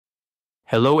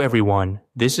Hello everyone,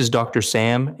 this is Dr.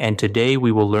 Sam, and today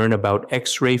we will learn about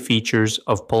X-ray features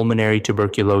of pulmonary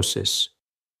tuberculosis.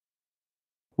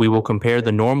 We will compare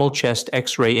the normal chest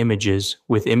X-ray images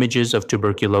with images of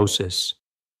tuberculosis.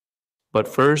 But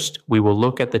first, we will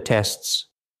look at the tests,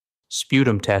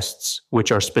 sputum tests,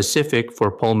 which are specific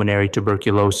for pulmonary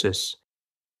tuberculosis.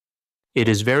 It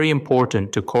is very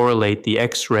important to correlate the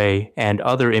X-ray and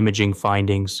other imaging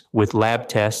findings with lab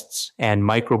tests and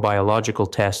microbiological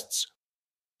tests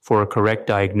for a correct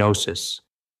diagnosis.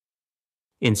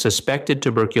 In suspected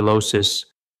tuberculosis,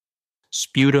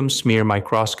 sputum smear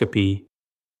microscopy,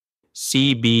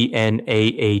 CBNAAT,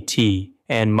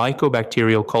 and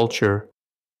mycobacterial culture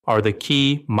are the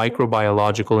key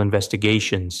microbiological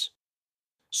investigations.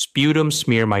 Sputum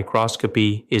smear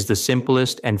microscopy is the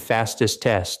simplest and fastest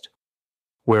test,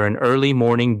 where an early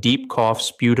morning deep cough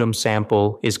sputum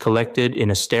sample is collected in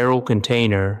a sterile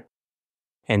container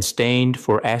and stained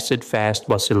for acid-fast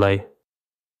bacilli.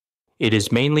 It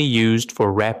is mainly used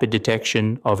for rapid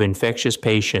detection of infectious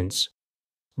patients,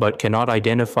 but cannot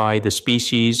identify the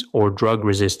species or drug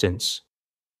resistance.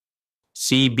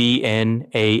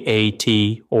 CBNAAT,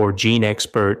 or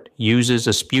GeneXpert, uses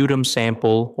a sputum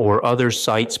sample or other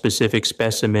site-specific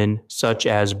specimen such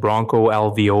as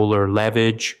bronchoalveolar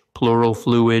lavage, pleural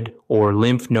fluid, or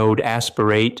lymph node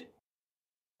aspirate,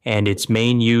 and its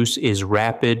main use is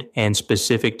rapid and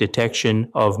specific detection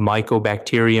of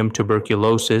Mycobacterium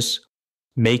tuberculosis,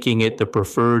 making it the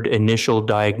preferred initial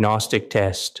diagnostic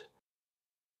test.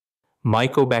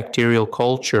 Mycobacterial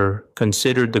culture,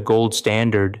 considered the gold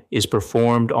standard, is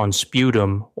performed on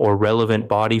sputum or relevant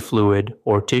body fluid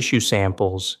or tissue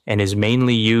samples and is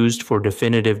mainly used for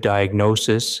definitive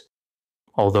diagnosis,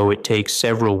 although it takes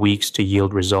several weeks to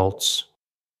yield results.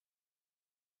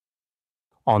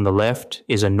 On the left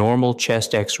is a normal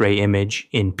chest X-ray image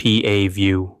in PA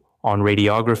view. On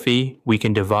radiography, we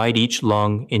can divide each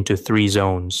lung into 3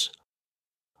 zones: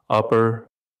 upper,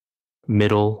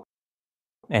 middle,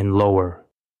 and lower.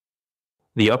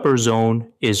 The upper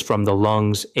zone is from the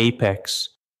lung's apex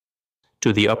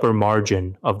to the upper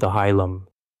margin of the hilum.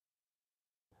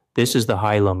 This is the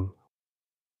hilum,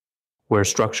 where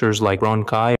structures like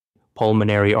bronchi,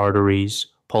 pulmonary arteries,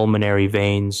 pulmonary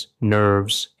veins,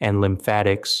 nerves, and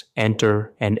lymphatics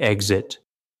enter and exit,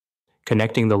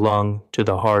 connecting the lung to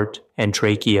the heart and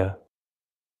trachea.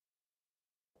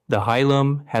 The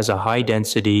hilum has a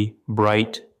high-density,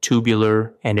 bright,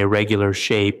 tubular, and irregular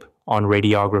shape on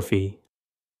radiography.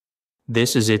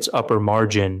 This is its upper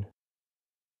margin,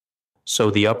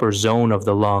 so the upper zone of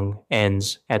the lung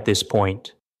ends at this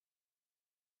point.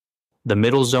 The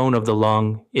middle zone of the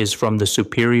lung is from the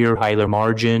superior hilar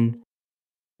margin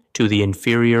to the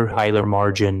inferior hilar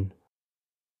margin.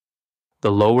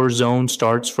 The lower zone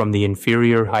starts from the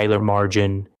inferior hilar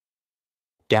margin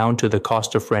down to the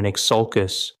costophrenic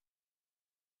sulcus.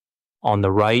 On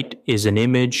the right is an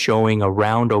image showing a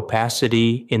round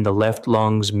opacity in the left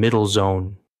lung's middle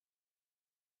zone.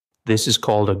 This is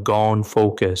called a Ghon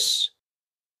Focus.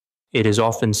 It is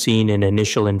often seen in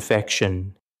initial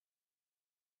infection.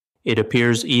 It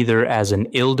appears either as an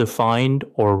ill-defined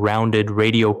or rounded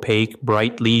radiopaque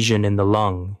bright lesion in the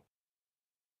lung.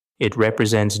 It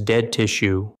represents dead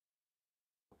tissue.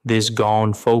 This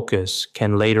Ghon Focus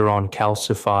can later on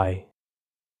calcify.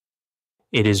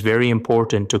 It is very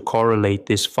important to correlate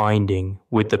this finding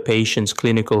with the patient's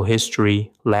clinical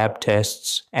history, lab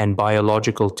tests, and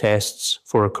biological tests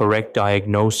for a correct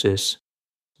diagnosis,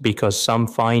 because some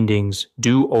findings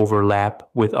do overlap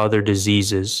with other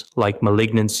diseases like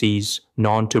malignancies,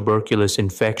 non-tuberculous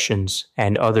infections,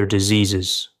 and other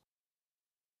diseases.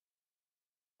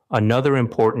 Another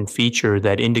important feature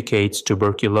that indicates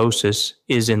tuberculosis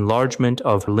is enlargement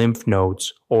of lymph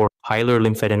nodes, or Hilar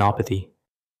Lymphadenopathy.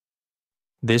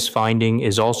 This finding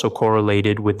is also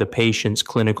correlated with the patient's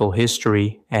clinical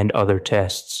history and other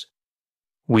tests.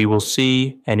 We will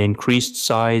see an increased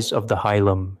size of the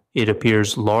hilum. It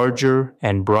appears larger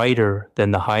and brighter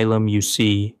than the hilum you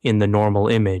see in the normal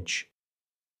image.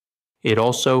 It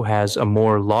also has a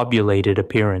more lobulated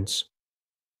appearance.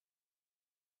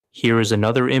 Here is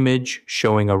another image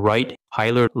showing a right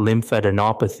hilar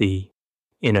lymphadenopathy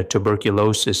in a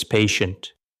tuberculosis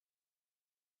patient.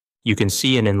 You can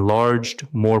see an enlarged,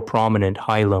 more prominent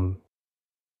hilum.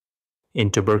 In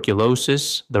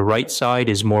tuberculosis, the right side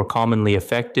is more commonly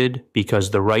affected because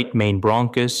the right main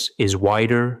bronchus is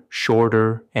wider,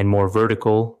 shorter, and more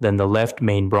vertical than the left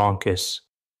main bronchus.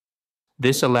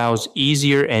 This allows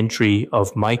easier entry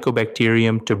of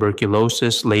Mycobacterium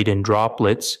tuberculosis-laden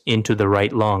droplets into the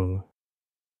right lung.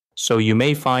 So you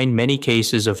may find many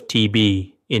cases of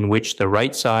TB in which the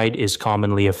right side is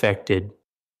commonly affected.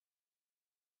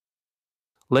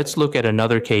 Let's look at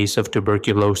another case of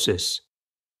tuberculosis.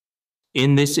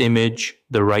 In this image,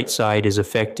 the right side is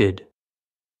affected.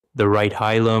 The right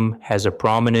hilum has a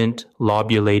prominent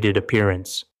lobulated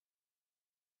appearance.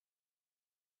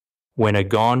 When a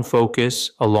Ghon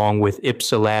focus along with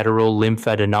ipsilateral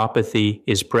lymphadenopathy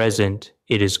is present,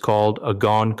 it is called a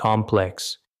Ghon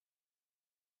Complex.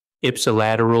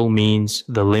 Ipsilateral means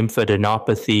the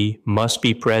lymphadenopathy must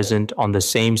be present on the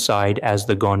same side as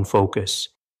the Ghon focus.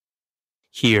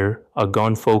 Here, a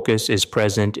Ghon focus is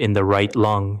present in the right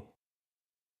lung,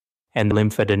 and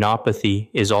lymphadenopathy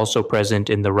is also present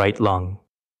in the right lung.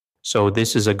 So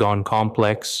this is a Ghon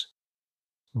complex.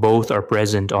 Both are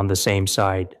present on the same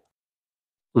side.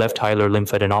 Left hilar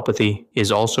lymphadenopathy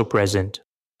is also present,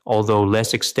 although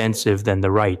less extensive than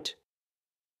the right.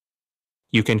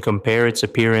 You can compare its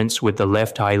appearance with the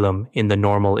left hilum in the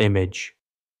normal image.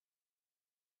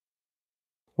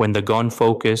 When the Ghon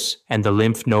focus and the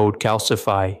lymph node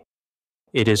calcify,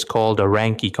 it is called a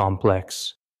Ranke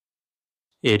Complex.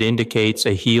 It indicates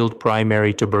a healed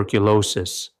primary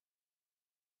tuberculosis.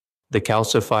 The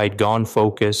calcified Ghon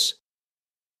focus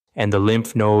and the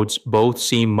lymph nodes both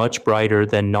seem much brighter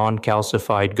than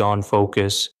non-calcified Ghon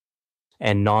focus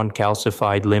and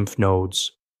non-calcified lymph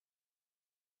nodes.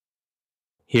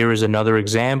 Here is another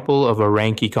example of a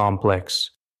Ranke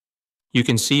complex. You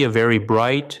can see a very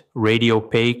bright,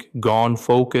 radiopaque Ghon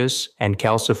focus and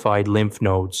calcified lymph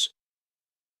nodes.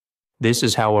 This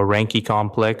is how a Ranke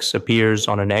complex appears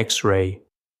on an X-ray.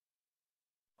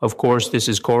 Of course, this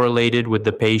is correlated with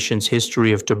the patient's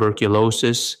history of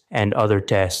tuberculosis and other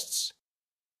tests.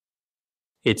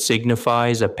 It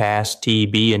signifies a past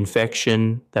TB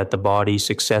infection that the body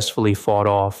successfully fought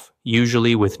off,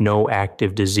 usually with no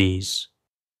active disease.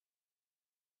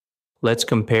 Let's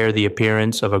compare the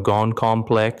appearance of a Ghon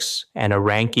complex and a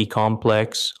Ranke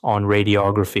complex on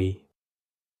radiography.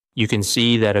 You can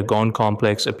see that a Ghon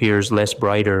complex appears less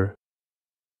brighter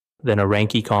than a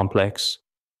Ranke complex.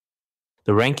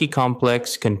 The Ranke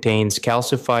complex contains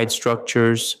calcified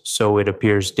structures, so it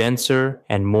appears denser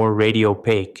and more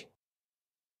radiopaque.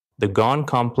 The Ghon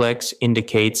complex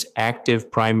indicates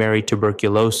active primary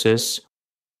tuberculosis,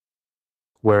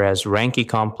 whereas Ranke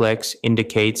complex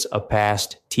indicates a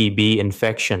past TB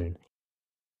infection.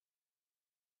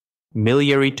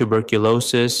 Miliary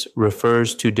tuberculosis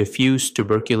refers to diffuse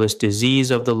tuberculous disease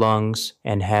of the lungs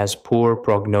and has poor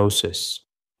prognosis.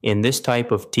 In this type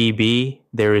of TB,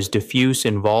 there is diffuse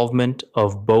involvement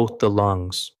of both the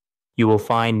lungs. You will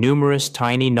find numerous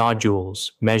tiny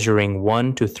nodules measuring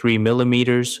 1 to 3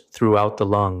 millimeters throughout the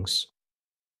lungs.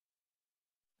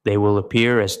 They will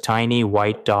appear as tiny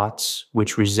white dots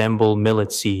which resemble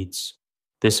millet seeds.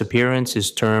 This appearance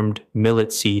is termed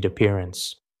millet seed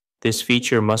appearance. This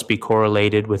feature must be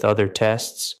correlated with other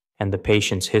tests and the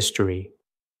patient's history.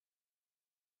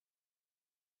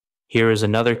 Here is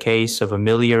another case of a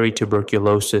miliary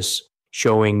tuberculosis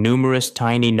showing numerous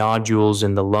tiny nodules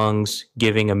in the lungs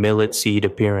giving a millet seed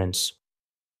appearance.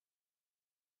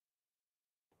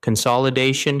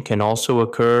 Consolidation can also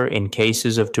occur in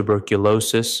cases of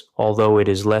tuberculosis, although it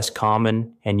is less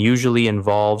common and usually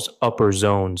involves upper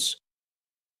zones.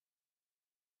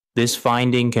 This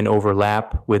finding can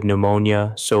overlap with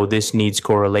pneumonia, so this needs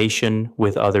correlation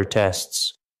with other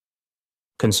tests.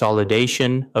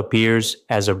 Consolidation appears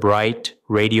as a bright,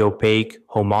 radiopaque,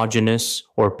 homogeneous,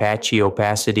 or patchy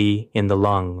opacity in the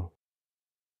lung.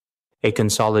 A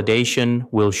consolidation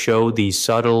will show these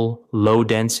subtle,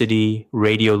 low-density,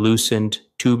 radiolucent,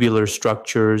 tubular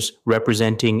structures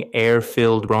representing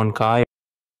air-filled bronchi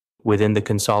within the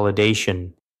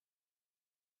consolidation.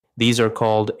 These are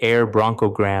called air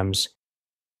bronchograms,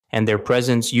 and their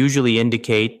presence usually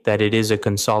indicate that it is a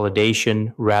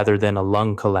consolidation rather than a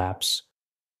lung collapse.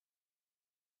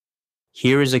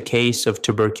 Here is a case of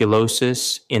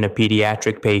tuberculosis in a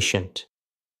pediatric patient.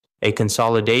 A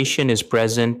consolidation is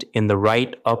present in the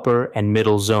right upper and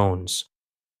middle zones.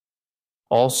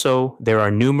 Also, there are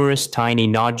numerous tiny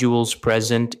nodules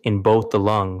present in both the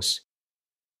lungs,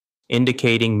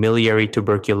 indicating miliary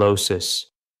tuberculosis.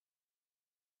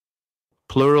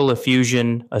 Pleural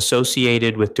effusion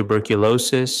associated with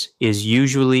tuberculosis is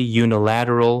usually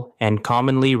unilateral and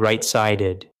commonly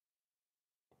right-sided,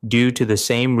 due to the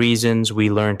same reasons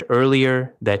we learned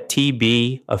earlier that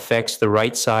TB affects the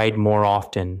right side more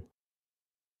often.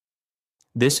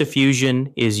 This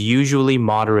effusion is usually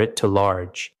moderate to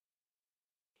large.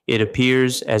 It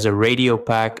appears as a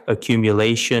radiopaque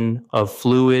accumulation of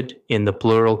fluid in the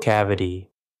pleural cavity.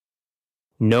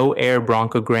 No air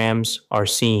bronchograms are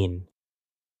seen.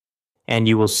 And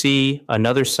you will see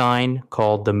another sign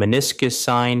called the meniscus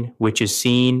sign, which is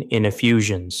seen in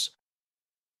effusions.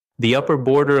 The upper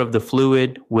border of the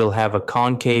fluid will have a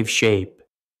concave shape.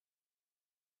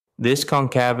 This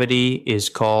concavity is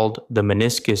called the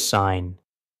meniscus sign.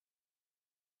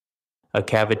 A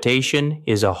cavitation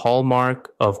is a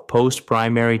hallmark of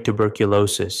post-primary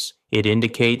tuberculosis. It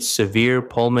indicates severe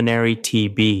pulmonary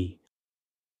TB.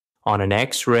 On an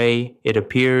X-ray, it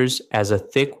appears as a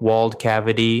thick-walled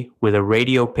cavity with a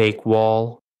radiopaque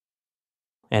wall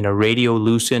and a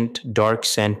radiolucent dark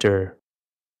center.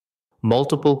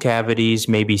 Multiple cavities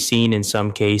may be seen in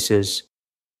some cases.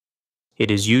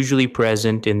 It is usually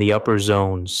present in the upper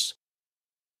zones.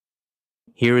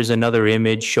 Here is another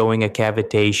image showing a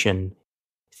cavitation.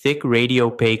 Thick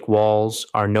radiopaque walls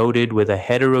are noted with a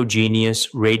heterogeneous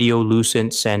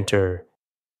radiolucent center.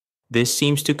 This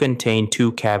seems to contain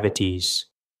two cavities.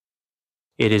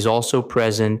 It is also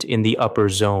present in the upper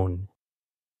zone.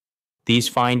 These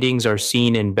findings are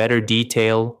seen in better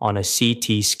detail on a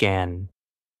CT scan.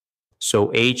 So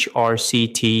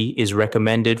HRCT is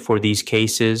recommended for these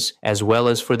cases as well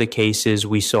as for the cases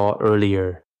we saw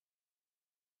earlier.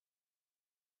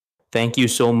 Thank you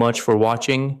so much for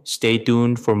watching. Stay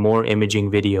tuned for more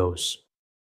imaging videos.